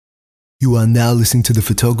You are now listening to the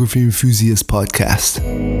Photography Enthusiast Podcast.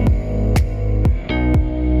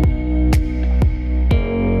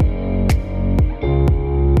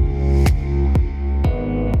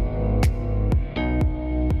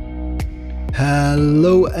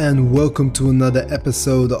 Hello and welcome to another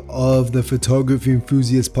episode of the Photography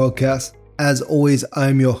Enthusiast Podcast. As always,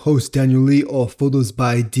 I'm your host Daniel Lee, or Photos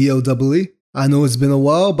by DLEE. I know it's been a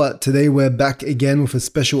while, but today we're back again with a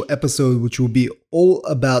special episode which will be all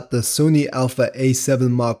about the Sony Alpha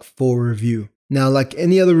a7 IV review. Now, like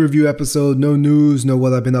any other review episode, no news, no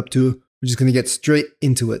what I've been up to. We're just going to get straight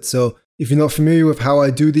into it. So if you're not familiar with how I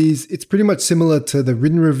do these, it's pretty much similar to the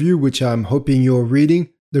written review, which I'm hoping you're reading.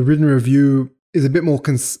 The written review is a bit more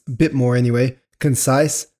concise,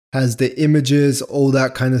 has the images, all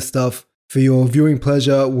that kind of stuff for your viewing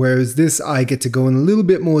pleasure, whereas this I get to go in a little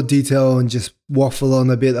bit more detail and just waffle on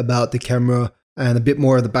a bit about the camera and a bit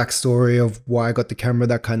more of the backstory of why I got the camera,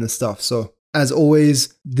 that kind of stuff. So as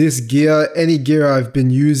always, this gear, any gear I've been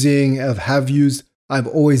using, have used, I've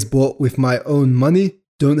always bought with my own money.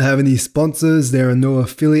 Don't have any sponsors. There are no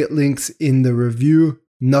affiliate links in the review,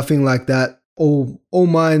 nothing like that. All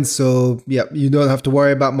mine. So yeah, you don't have to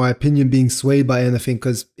worry about my opinion being swayed by anything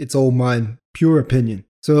because it's all mine, pure opinion.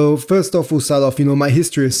 So first off, we'll start off, my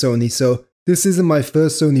history of Sony. So this isn't my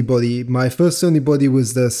first Sony body. My first Sony body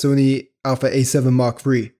was the Sony Alpha a7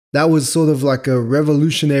 III. That was sort of like a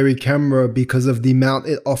revolutionary camera because of the amount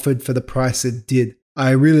it offered for the price it did.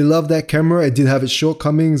 I really loved that camera. It did have its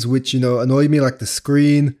shortcomings, which, annoyed me, like the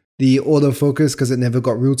screen, the autofocus, because it never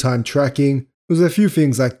got real-time tracking. There was a few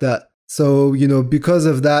things like that. So, because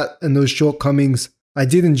of that and those shortcomings, I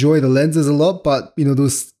did enjoy the lenses a lot, but,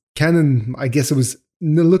 those Canon, I guess it was,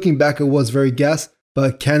 looking back, it was very gas,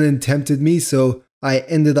 but Canon tempted me, so I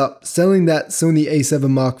ended up selling that Sony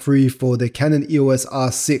a7 III for the Canon EOS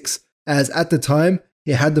R6, as at the time,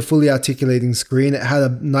 it had the fully articulating screen, it had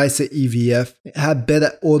a nicer EVF, it had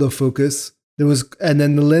better autofocus, and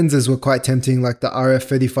then the lenses were quite tempting, like the RF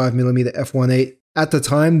 35mm f1.8. At the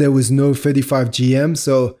time, there was no 35GM,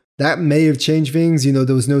 so that may have changed things.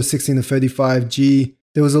 There was no 16-35G.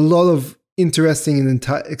 There was a lot of interesting and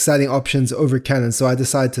exciting options over Canon, so I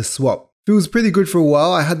decided to swap. It was pretty good for a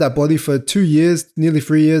while. I had that body for 2 years, nearly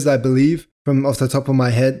 3 years, I believe, from off the top of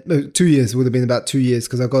my head. 2 years, would have been about 2 years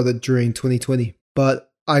because I got it during 2020. But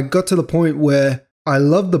I got to the point where I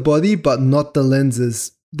loved the body, but not the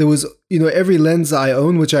lenses. There was, every lens I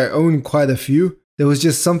own, which I own quite a few, there was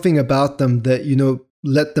just something about them that,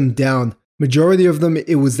 let them down. Majority of them,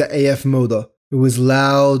 it was the AF motor. It was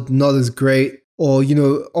loud, not as great. Or,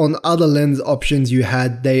 on other lens options you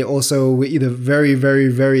had, they also were either very, very,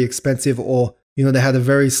 very expensive or, they had a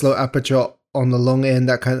very slow aperture on the long end,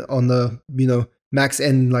 that kind of, on the, max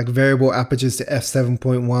end, like variable apertures to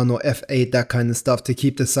f7.1 or f8, that kind of stuff to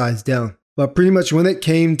keep the size down. But pretty much when it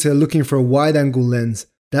came to looking for a wide angle lens,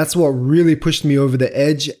 that's what really pushed me over the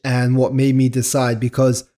edge and what made me decide,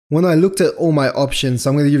 because when I looked at all my options, so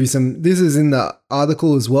I'm going to give you some, this is in the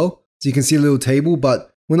article as well, so you can see a little table, but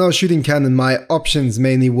when I was shooting Canon, my options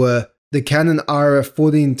mainly were the Canon RF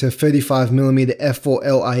 14-35mm f4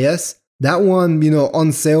 LIS. That one,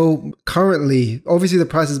 on sale currently, obviously the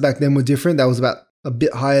prices back then were different. That was about a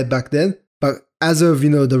bit higher back then. But as of,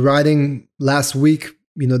 the writing last week,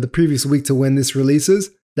 the previous week to when this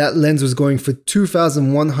releases, that lens was going for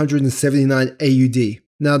 2,179 AUD.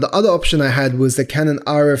 Now, the other option I had was the Canon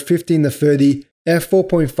RF 15-30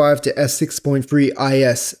 f4.5 to f6.3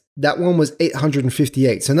 IS. That one was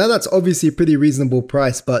 858. So now that's obviously a pretty reasonable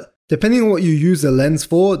price, but depending on what you use the lens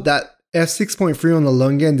for, that f6.3 on the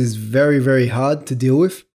long end is very, very hard to deal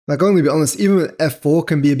with. Like, I'm going to be honest, even f4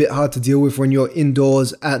 can be a bit hard to deal with when you're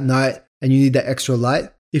indoors at night and you need that extra light.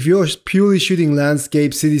 If you're purely shooting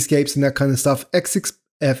landscapes, cityscapes, and that kind of stuff,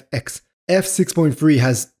 f6.3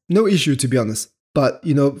 has no issue, to be honest. But,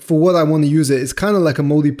 for what I want to use it, it's kind of like a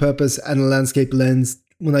multi-purpose and a landscape lens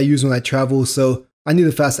when I travel, so I need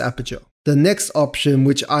a fast aperture. The next option,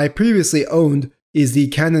 which I previously owned, is the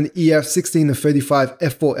Canon EF 16-35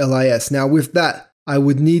 f4 LIS. Now with that, I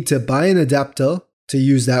would need to buy an adapter to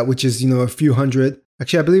use that, which is, a few hundred.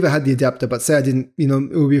 Actually, I believe I had the adapter, but say I didn't, it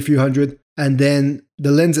would be a few hundred. And then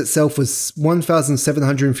the lens itself was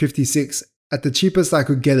 1,756 at the cheapest I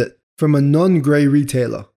could get it from a non-gray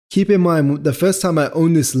retailer. Keep in mind, the first time I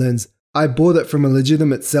owned this lens, I bought it from a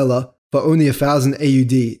legitimate seller for only 1,000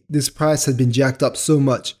 AUD. This price had been jacked up so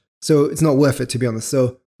much, so it's not worth it, to be honest.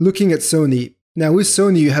 So looking at Sony, now with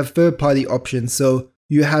Sony you have third-party options. So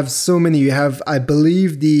you have so many. You have, I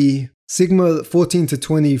believe, the Sigma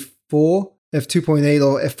 14-24 f2.8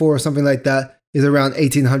 or f4 or something like that is around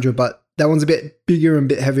 1,800, but that one's a bit bigger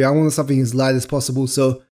and a bit heavier. I wanted something as light as possible,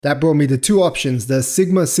 so that brought me to two options, the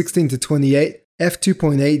Sigma 16-28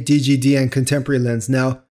 f2.8 DGD and contemporary lens.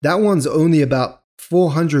 Now, that one's only about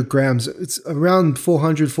 400 grams. It's around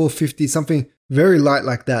 400, 450, something very light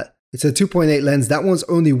like that. It's a 2.8 lens. That one's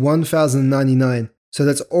only $1,099. So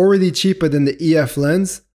that's already cheaper than the EF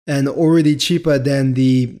lens and already cheaper than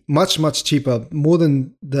the much cheaper. More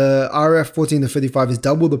than the RF 14-35 is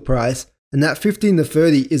double the price. And that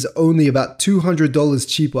 15-30 is only about $200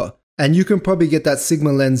 cheaper. And you can probably get that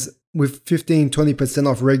Sigma lens with 15-20%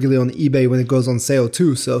 off regularly on eBay when it goes on sale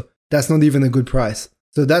too. So that's not even a good price.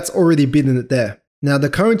 So that's already beaten it there. Now the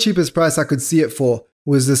current cheapest price I could see it for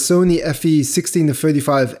was the Sony FE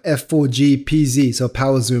 16-35 f4G PZ, so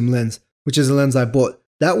power zoom lens, which is a lens I bought.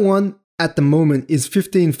 That one at the moment is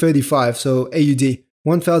 $1,535, so AUD,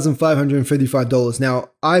 $1,535. Now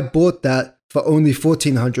I bought that for only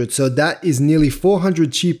 $1,400, so that is nearly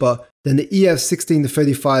 $400 cheaper than the EF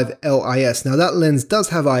 16-35 LIS. Now that lens does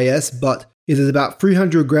have IS, but it is about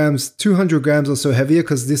 300 grams, 200 grams or so heavier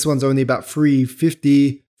because this one's only about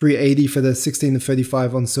 350, 380 for the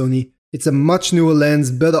 16-35 on Sony. It's a much newer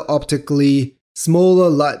lens, better optically, smaller,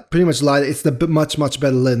 light, pretty much lighter. It's the much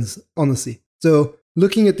better lens, honestly. So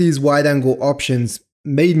looking at these wide angle options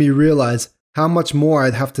made me realize how much more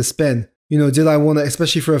I'd have to spend. You know, did I want to,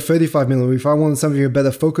 especially for a 35mm, if I wanted something with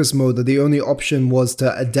better focus mode, the only option was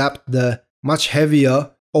to adapt the much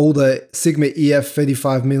heavier, older Sigma EF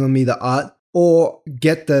 35mm art, or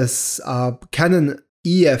get this Canon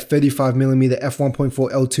EF 35mm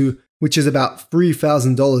f1.4 L2, which is about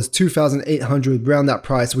 $3,000, $2,800, around that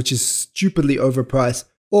price, which is stupidly overpriced.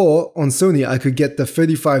 Or on Sony, I could get the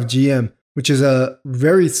 35GM, which is a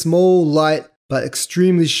very small, light, but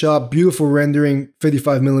extremely sharp, beautiful rendering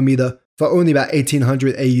 35mm for only about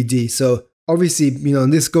 $1,800 AUD. So obviously, you know,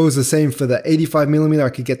 and this goes the same for the 85mm. I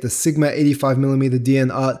could get the Sigma 85mm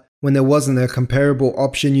DN art when there wasn't a comparable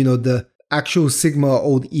option. You know, the actual Sigma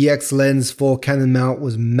old EX lens for Canon mount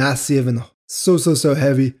was massive and so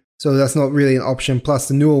heavy. So that's not really an option. Plus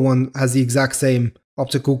the newer one has the exact same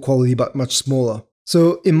optical quality, but much smaller.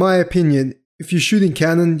 So in my opinion, if you're shooting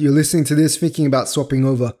Canon, you're listening to this thinking about swapping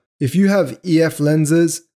over. If you have EF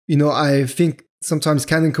lenses, you know, I think sometimes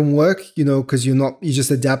Canon can work, you know, because you're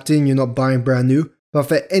just adapting, you're not buying brand new. But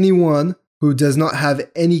for anyone who does not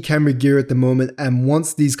have any camera gear at the moment and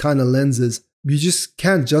wants these kind of lenses, you just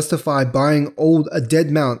can't justify buying a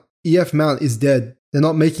dead mount. EF mount is dead. They're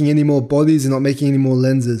not making any more bodies, they're not making any more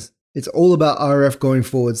lenses. It's all about RF going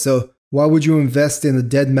forward. So why would you invest in a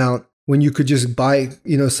dead mount when you could just buy,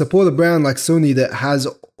 you know, support a brand like Sony that has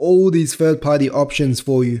all these third-party options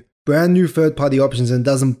for you, brand new third-party options, and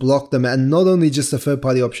doesn't block them. And not only just the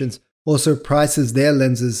third-party options, also prices their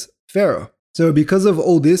lenses fairer. So because of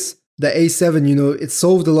all this, the A7, you know, it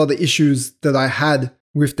solved a lot of issues that I had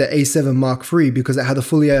with the A7 Mark III because it had a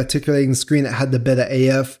fully articulating screen, it had the better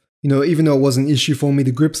AF. You know, even though it was an issue for me,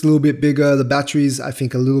 the grip's a little bit bigger, the battery's, I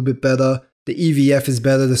think, a little bit better. The EVF is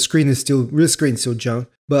better, the screen's still junk.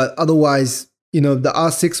 But otherwise, you know, the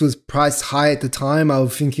R6 was priced high at the time. I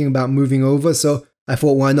was thinking about moving over, so I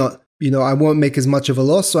thought, why not? You know, I won't make as much of a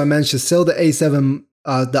loss, so I managed to sell the A7,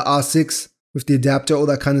 the R6 with the adapter, all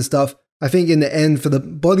that kind of stuff. I think in the end, for the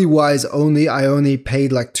body-wise only, I only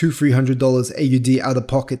paid like $200-300 AUD out of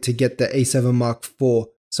pocket to get the A7 Mark IV.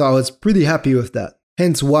 So I was pretty happy with that.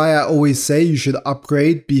 Hence why I always say you should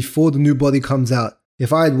upgrade before the new body comes out.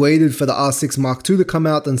 If I had waited for the R6 Mark II to come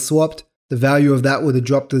out and swapped, the value of that would have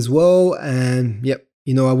dropped as well. And yep,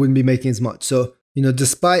 you know, I wouldn't be making as much. So, you know,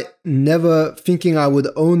 despite never thinking I would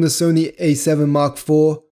own the Sony A7 Mark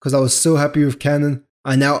IV, because I was so happy with Canon,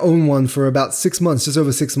 I now own one for about 6 months, just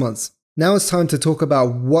over 6 months. Now it's time to talk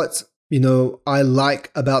about what, you know, I like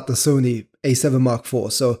about the Sony A7 Mark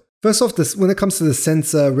IV. So first off, when it comes to the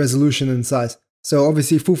sensor resolution and size, so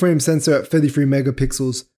obviously full frame sensor at 33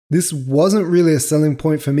 megapixels. This wasn't really a selling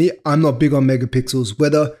point for me. I'm not big on megapixels.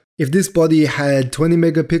 If this body had 20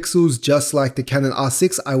 megapixels, just like the Canon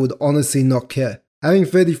R6, I would honestly not care. Having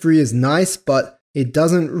 33 is nice, but it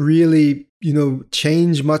doesn't really, you know,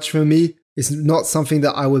 change much for me. It's not something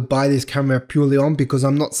that I would buy this camera purely on because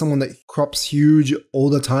I'm not someone that crops huge all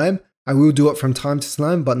the time. I will do it from time to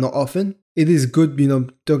time, but not often. It is good, you know,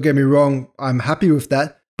 don't get me wrong. I'm happy with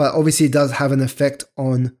that. But obviously it does have an effect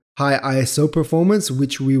on high ISO performance,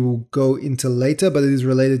 which we will go into later, but it is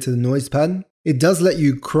related to the noise pattern. It does let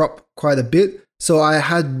you crop quite a bit. So I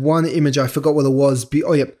had one image, I forgot what it was.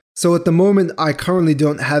 So at the moment, I currently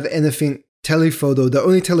don't have anything telephoto. The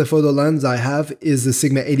only telephoto lens I have is the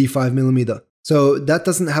Sigma 85mm. So that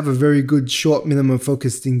doesn't have a very good short minimum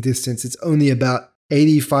focusing distance. It's only about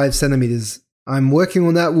 85 centimeters. I'm working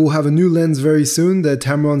on that. We'll have a new lens very soon, the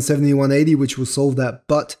Tamron 70-180, which will solve that.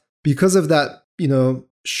 But because of that,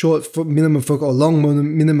 short minimum focus or long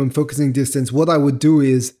minimum focusing distance, what I would do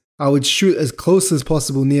is I would shoot as close as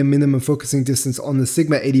possible near minimum focusing distance on the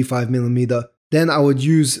Sigma 85mm. Then I would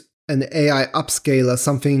use an AI upscaler,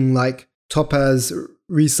 something like Topaz,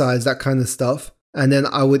 Resize, that kind of stuff. And then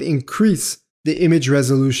I would increase the image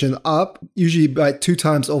resolution up, usually by 2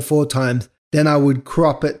 times or 4 times. Then I would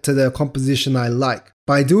crop it to the composition I like.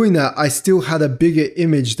 By doing that, I still had a bigger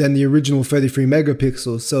image than the original 33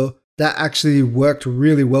 megapixels. So that actually worked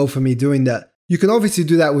really well for me doing that. You can obviously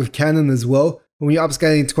do that with Canon as well. When you're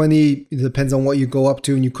upscaling 20, it depends on what you go up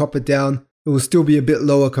to, and you crop it down, it will still be a bit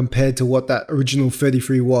lower compared to what that original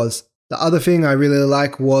 33 was. The other thing I really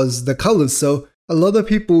like was the colors. So a lot of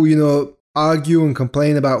people, argue and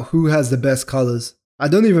complain about who has the best colors. I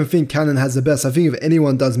don't even think Canon has the best. I think if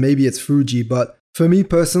anyone does, maybe it's Fuji. But for me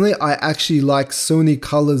personally, I actually like Sony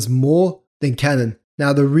colors more than Canon.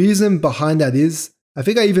 Now, the reason behind that is, I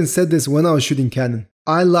think I even said this when I was shooting Canon.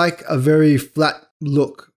 I like a very flat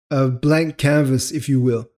look, a blank canvas, if you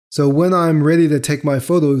will. So when I'm ready to take my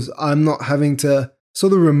photos, I'm not having to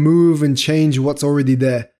sort of remove and change what's already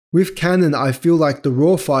there. With Canon, I feel like the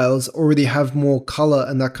RAW files already have more color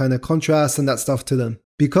and that kind of contrast and that stuff to them.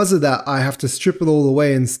 Because of that, I have to strip it all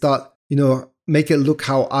away and start, make it look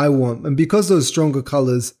how I want. And because those stronger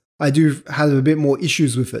colors, I do have a bit more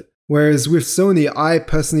issues with it. Whereas with Sony, I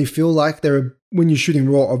personally feel like when you're shooting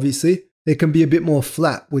RAW, obviously, they can be a bit more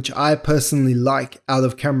flat, which I personally like out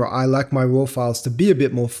of camera. I like my RAW files to be a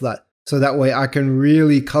bit more flat. So that way I can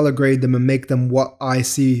really color grade them and make them what I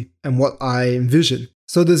see and what I envision.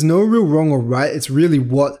 So there's no real wrong or right. It's really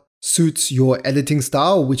what suits your editing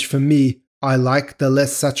style, which for me, I like the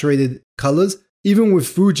less saturated colors. Even with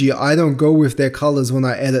Fuji, I don't go with their colors when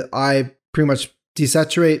I edit. I pretty much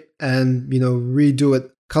desaturate and, redo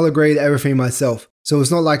it, color grade everything myself. So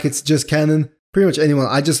it's not like it's just Canon. Pretty much anyone.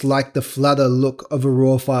 I just like the flatter look of a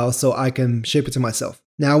RAW file so I can shape it to myself.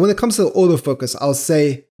 Now, when it comes to autofocus, I'll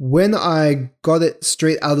say when I got it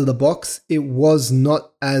straight out of the box, it was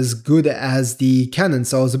not as good as the Canon,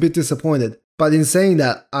 so I was a bit disappointed. But in saying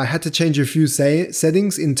that, I had to change a few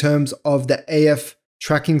settings in terms of the AF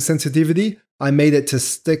tracking sensitivity. I made it to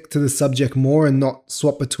stick to the subject more and not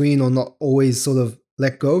swap between or not always sort of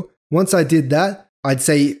let go. Once I did that, I'd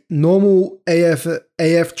say normal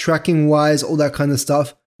AF tracking wise, all that kind of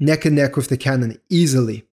stuff, neck and neck with the Canon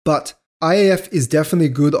easily. But IAF is definitely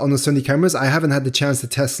good on the Sony cameras. I haven't had the chance to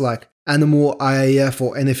test like animal IAF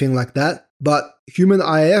or anything like that, but human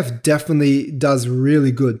IAF definitely does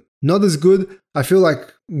really good. Not as good. I feel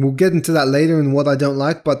like we'll get into that later in what I don't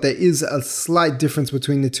like, but there is a slight difference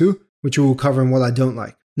between the two, which we'll cover in what I don't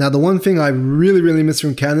like. Now, the one thing I really miss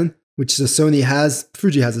from Canon, which the Sony has,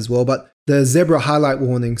 Fuji has as well, but the zebra highlight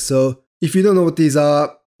warning. So if you don't know what these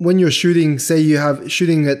are, when you're shooting, say you have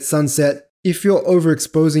shooting at sunset, if you're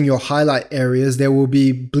overexposing your highlight areas, there will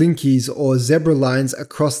be blinkies or zebra lines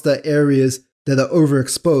across the areas that are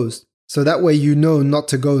overexposed. So that way you know not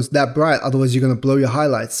to go that bright, otherwise you're going to blow your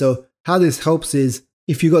highlights. So how this helps is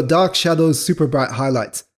if you got dark shadows, super bright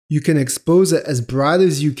highlights, you can expose it as bright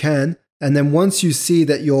as you can. And then once you see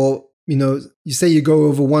that you say you go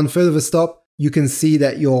over 1/3 of a stop, you can see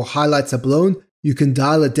that your highlights are blown. You can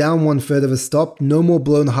dial it down 1/3 of a stop, no more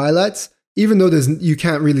blown highlights. Even though you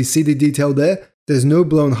can't really see the detail there's no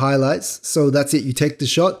blown highlights. So that's it. You take the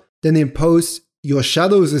shot. Then in post, your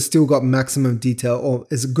shadows have still got maximum detail or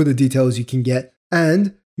as good a detail as you can get.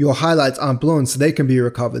 And your highlights aren't blown, so they can be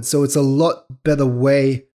recovered. So it's a lot better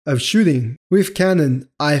way of shooting. With Canon,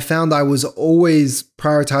 I found I was always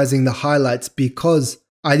prioritizing the highlights because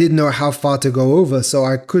I didn't know how far to go over. So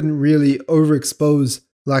I couldn't really overexpose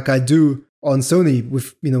like I do on Sony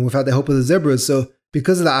without the help of the zebras. So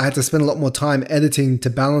because of that, I had to spend a lot more time editing to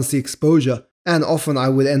balance the exposure. And often I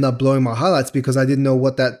would end up blowing my highlights because I didn't know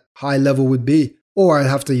what that high level would be. Or I'd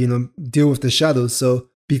have to, deal with the shadows. So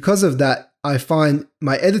because of that, I find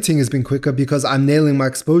my editing has been quicker because I'm nailing my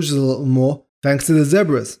exposures a little more thanks to the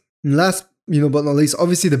zebras. And last, but not least,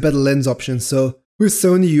 obviously the better lens options. So with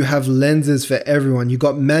Sony, you have lenses for everyone. You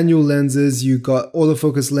got manual lenses, you got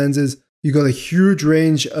autofocus lenses, you got a huge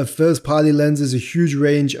range of first-party lenses, a huge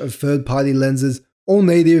range of third-party lenses. All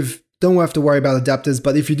native, don't have to worry about adapters,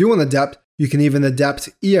 but if you do want to adapt, you can even adapt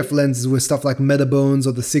EF lenses with stuff like Metabones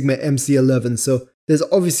or the Sigma MC11. So there's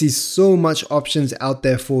obviously so much options out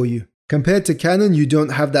there for you. Compared to Canon, you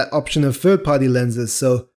don't have that option of third-party lenses.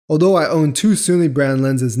 So although I own 2 Sony brand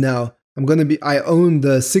lenses now, I own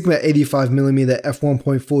the Sigma 85mm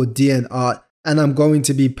f1.4 DN Art, and I'm going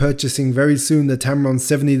to be purchasing very soon the Tamron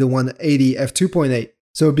 70-180 f2.8.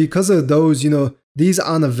 So because of those, these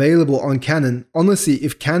aren't available on Canon. Honestly,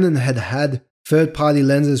 if Canon had third-party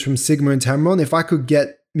lenses from Sigma and Tamron, if I could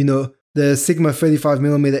get, the Sigma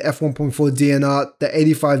 35mm f1.4 DNR, the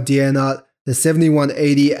 85 DNR, the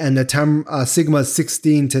 7180, and the Sigma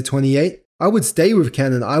 16 to 28, I would stay with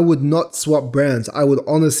Canon. I would not swap brands. I would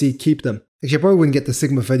honestly keep them. Actually, I probably wouldn't get the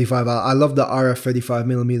Sigma 35 out. I love the RF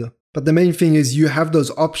 35mm. But the main thing is you have those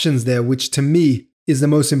options there, which to me is the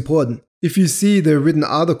most important. If you see the written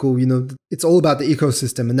article, it's all about the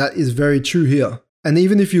ecosystem, and that is very true here. And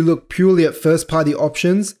even if you look purely at first-party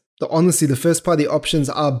options, honestly, the first-party options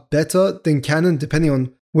are better than Canon, depending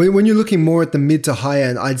on... When you're looking more at the mid to high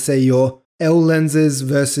end, I'd say your L lenses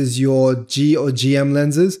versus your G or GM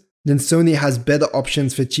lenses, then Sony has better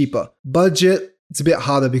options for cheaper. Budget, it's a bit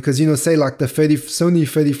harder because, say like the Sony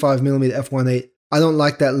 35mm f1.8, I don't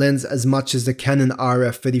like that lens as much as the Canon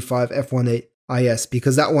RF 35 f1.8 IS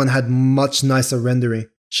because that one had much nicer rendering.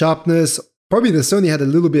 Sharpness, probably the Sony had a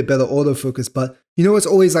little bit better autofocus, but it's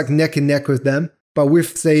always like neck and neck with them. But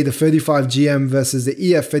with, say, the 35 GM versus the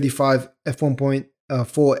EF35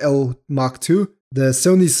 f1.4L Mark II, the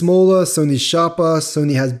Sony's smaller, Sony's sharper,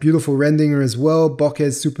 Sony has beautiful rendering as well,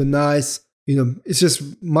 bokeh's super nice. It's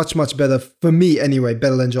just much, much better, for me anyway,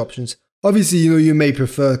 better lens options. Obviously, you may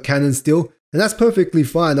prefer Canon still, and that's perfectly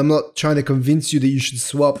fine. I'm not trying to convince you that you should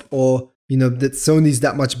swap or, that Sony's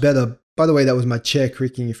that much better. By the way, that was my chair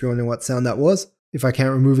creaking if you're wondering what sound that was, if I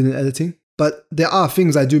can't remove it in editing. But there are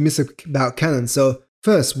things I do miss about Canon. So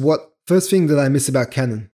first thing that I miss about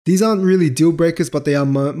Canon? These aren't really deal breakers, but they are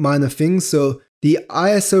minor things. So the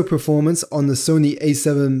ISO performance on the Sony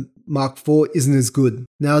a7 Mark IV isn't as good.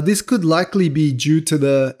 Now, this could likely be due to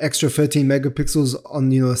the extra 13 megapixels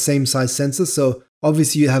on, same size sensor. So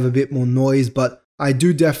obviously you have a bit more noise, but I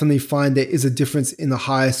do definitely find there is a difference in the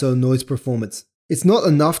high ISO noise performance. It's not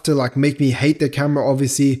enough to make me hate the camera,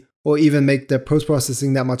 obviously, or even make the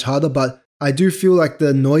post-processing that much harder, but I do feel like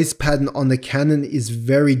the noise pattern on the Canon is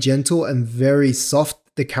very gentle and very soft.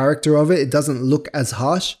 The character of it doesn't look as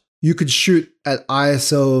harsh. You could shoot at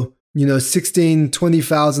ISO, 16,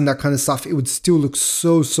 20,000, that kind of stuff. It would still look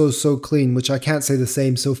so clean, which I can't say the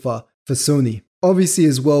same so far for Sony. Obviously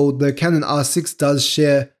as well, the Canon R6 does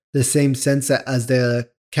share the same sensor as the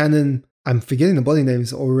Canon, I'm forgetting the body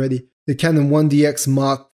names already, the Canon 1DX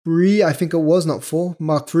Mark III, I think it was, not 4,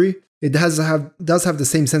 Mark III. It does have the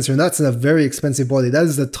same sensor, and that's a very expensive body. That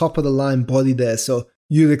is the top of the line body there, so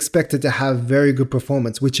you'd expect it to have very good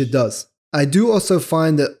performance, which it does. I do also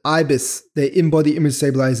find that IBIS, the in-body image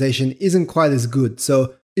stabilization, isn't quite as good,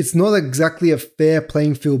 so it's not exactly a fair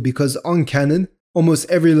playing field because on Canon, almost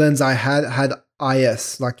every lens I had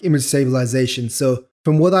IS, like image stabilization. So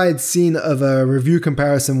from what I had seen of a review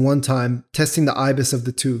comparison one time, testing the IBIS of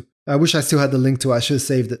the two, I wish I still had the link to it, I should have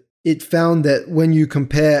saved it. It found that when you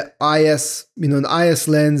compare IS, an IS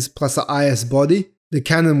lens plus an IS body, the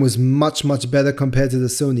Canon was much better compared to the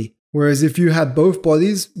Sony. Whereas if you had both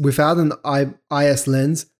bodies without an IS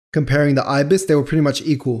lens, comparing the IBIS, they were pretty much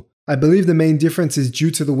equal. I believe the main difference is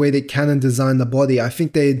due to the way that Canon designed the body. I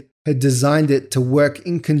think they had designed it to work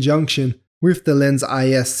in conjunction with the lens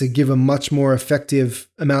IS to give a much more effective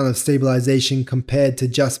amount of stabilization compared to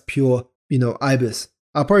just pure, IBIS.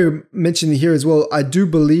 I'll probably mention here as well, I do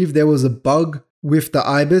believe there was a bug with the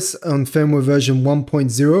IBIS on firmware version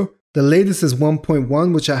 1.0. The latest is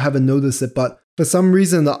 1.1, which I haven't noticed it, but for some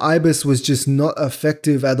reason the IBIS was just not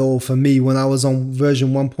effective at all for me when I was on version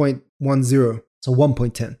 1.10, so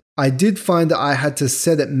 1.10. I did find that I had to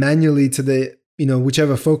set it manually to the,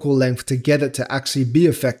 whichever focal length to get it to actually be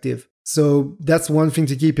effective. So that's one thing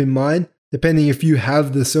to keep in mind, depending if you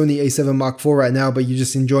have the Sony a7 Mark IV right now, but you're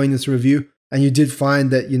just enjoying this review, and you did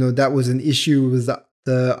find that, that was an issue with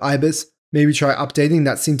the IBIS, maybe try updating.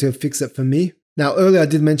 That seemed to have fixed it for me. Now, earlier I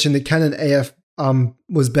did mention the Canon AF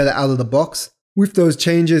was better out of the box. With those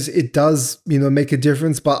changes, it does, make a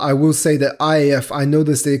difference. But I will say that IAF, I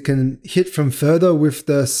noticed it can hit from further with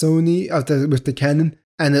the Sony, with the Canon.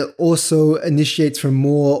 And it also initiates from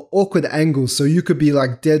more awkward angles. So you could be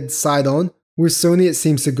dead side on. With Sony, it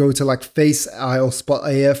seems to go to face eye or spot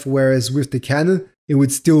AF. Whereas with the Canon, it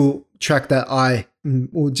would still track that eye.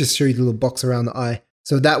 We'll just show you the little box around the eye.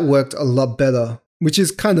 So that worked a lot better, which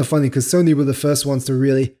is kind of funny because Sony were the first ones to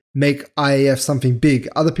really make IAF something big.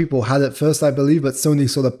 Other people had it first, I believe, but Sony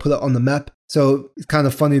sort of put it on the map. So it's kind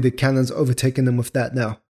of funny that Canon's overtaken them with that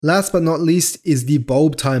now. Last but not least is the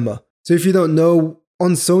bulb timer. So if you don't know,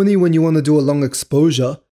 on Sony, when you want to do a long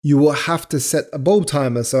exposure, you will have to set a bulb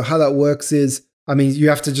timer. So how that works is, you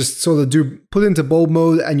have to just sort of put into bulb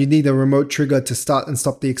mode and you need a remote trigger to start and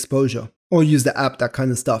stop the exposure or use the app, that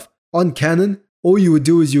kind of stuff. On Canon, all you would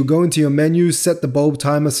do is you go into your menu, set the bulb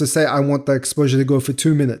timer. So say I want the exposure to go for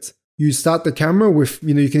 2 minutes. You start the camera with,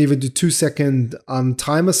 you can even do 2-second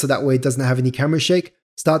timer, so that way it doesn't have any camera shake.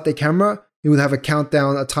 Start the camera, it would have a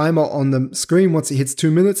countdown, a timer on the screen. Once it hits 2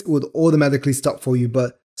 minutes, it would automatically stop for you.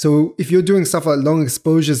 But so if you're doing stuff like long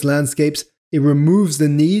exposures, landscapes, it removes the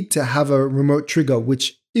need to have a remote trigger,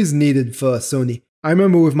 which is needed for Sony. I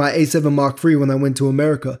remember with my a7 Mark III when I went to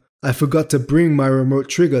America, I forgot to bring my remote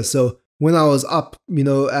trigger. So when I was up,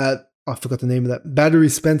 at, I forgot the name of that, Battery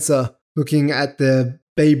Spencer, looking at the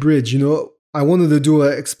Bay Bridge, I wanted to do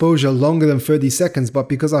an exposure longer than 30 seconds, but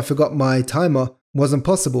because I forgot my timer, wasn't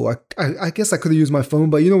possible. I guess I could have used my phone,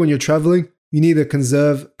 but when you're traveling, you need to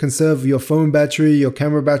conserve your phone battery, your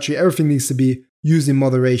camera battery, everything needs to be used in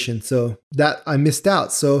moderation. So that I missed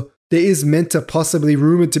out. So there is meant to possibly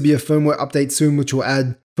rumored to be a firmware update soon, which will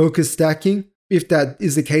add focus stacking. If that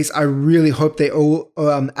is the case, I really hope they all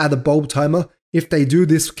add a bulb timer. If they do,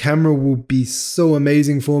 this camera will be so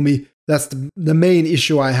amazing for me. That's the main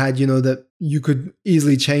issue I had, that you could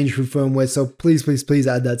easily change through firmware. So please, please, please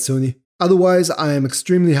add that, Sony. Otherwise, I am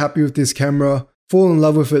extremely happy with this camera. Fall in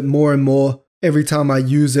love with it more and more every time I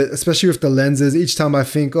use it, especially with the lenses. Each time I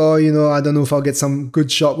think, I don't know if I'll get some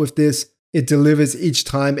good shot with this. It delivers each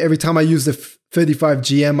time. Every time I use the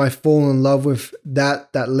 35GM, I fall in love with that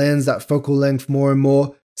lens, that focal length more and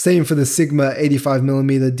more. Same for the Sigma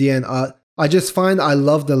 85mm DN Art. I just find I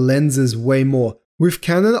love the lenses way more. With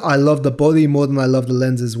Canon, I love the body more than I love the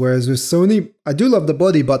lenses. Whereas with Sony, I do love the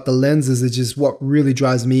body, but the lenses is just what really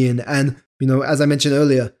drives me in. And, as I mentioned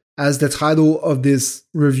earlier, as the title of this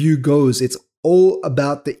review goes, it's all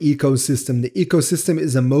about the ecosystem. The ecosystem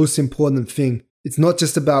is the most important thing. It's not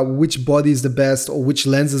just about which body is the best or which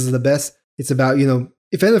lenses are the best. It's about,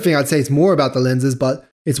 if anything, I'd say it's more about the lenses, but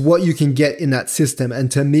it's what you can get in that system.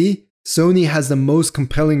 And to me, Sony has the most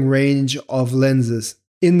compelling range of lenses.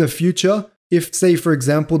 In the future, if, say, for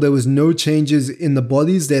example, there was no changes in the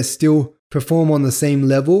bodies, they still perform on the same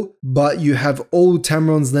level, but you have all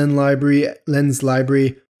Tamron's lens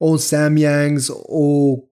library, all Samyang's,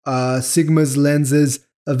 all Sigma's lenses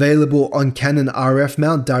available on Canon RF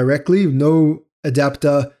mount directly, no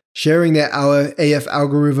adapter, sharing their AF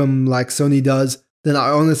algorithm like Sony does, then I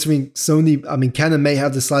honestly think Canon may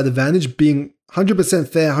have the slight advantage. Being 100%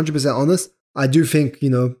 fair, 100% honest, I do think,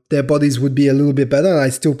 their bodies would be a little bit better, and I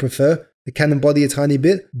still prefer the Canon body a tiny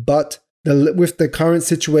bit, but with the current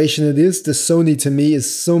situation it is, the Sony to me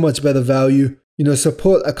is so much better value.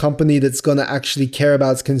 Support a company that's going to actually care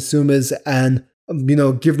about its consumers and,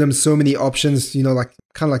 give them so many options, like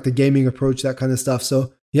kind of like the gaming approach, that kind of stuff.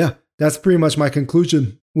 So yeah, that's pretty much my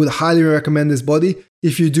conclusion. Would highly recommend this body.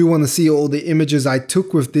 If you do want to see all the images I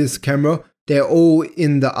took with this camera, they're all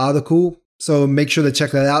in the article. So make sure to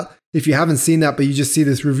check that out. If you haven't seen that, but you just see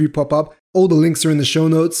this review pop up, all the links are in the show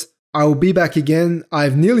notes. I will be back again.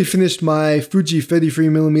 I've nearly finished my Fuji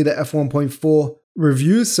 33mm f1.4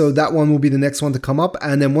 review, so that one will be the next one to come up.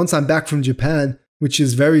 And then once I'm back from Japan, which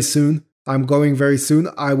is very soon, I'm going very soon,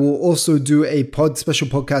 I will also do a special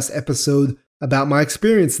podcast episode about my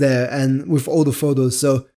experience there and with all the photos.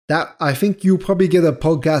 So that, I think you'll probably get a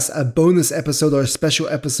bonus episode or a special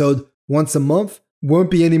episode once a month.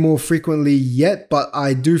 Won't be any more frequently yet, but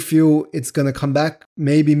I do feel it's going to come back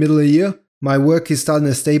maybe middle of the year. My work is starting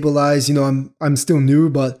to stabilize. I'm still new,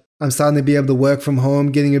 but I'm starting to be able to work from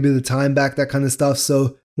home, getting a bit of time back, that kind of stuff.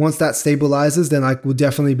 So once that stabilizes, then I will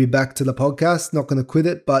definitely be back to the podcast. Not going to quit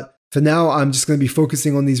it. But for now, I'm just going to be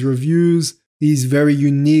focusing on these reviews, these very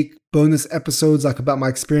unique bonus episodes, like about my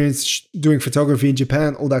experience doing photography in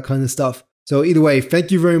Japan, all that kind of stuff. So either way,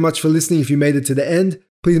 thank you very much for listening. If you made it to the end,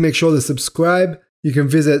 please make sure to subscribe. You can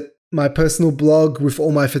visit my personal blog with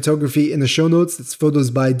all my photography in the show notes. It's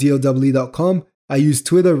photosbydlw.com. I use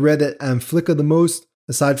Twitter, Reddit, and Flickr the most,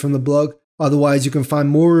 aside from the blog. Otherwise, you can find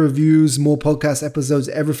more reviews, more podcast episodes,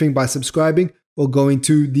 everything by subscribing or going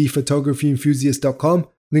to thephotographyenthusiast.com.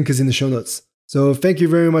 Link is in the show notes. So thank you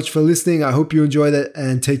very much for listening. I hope you enjoyed it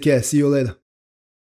and take care. See you later.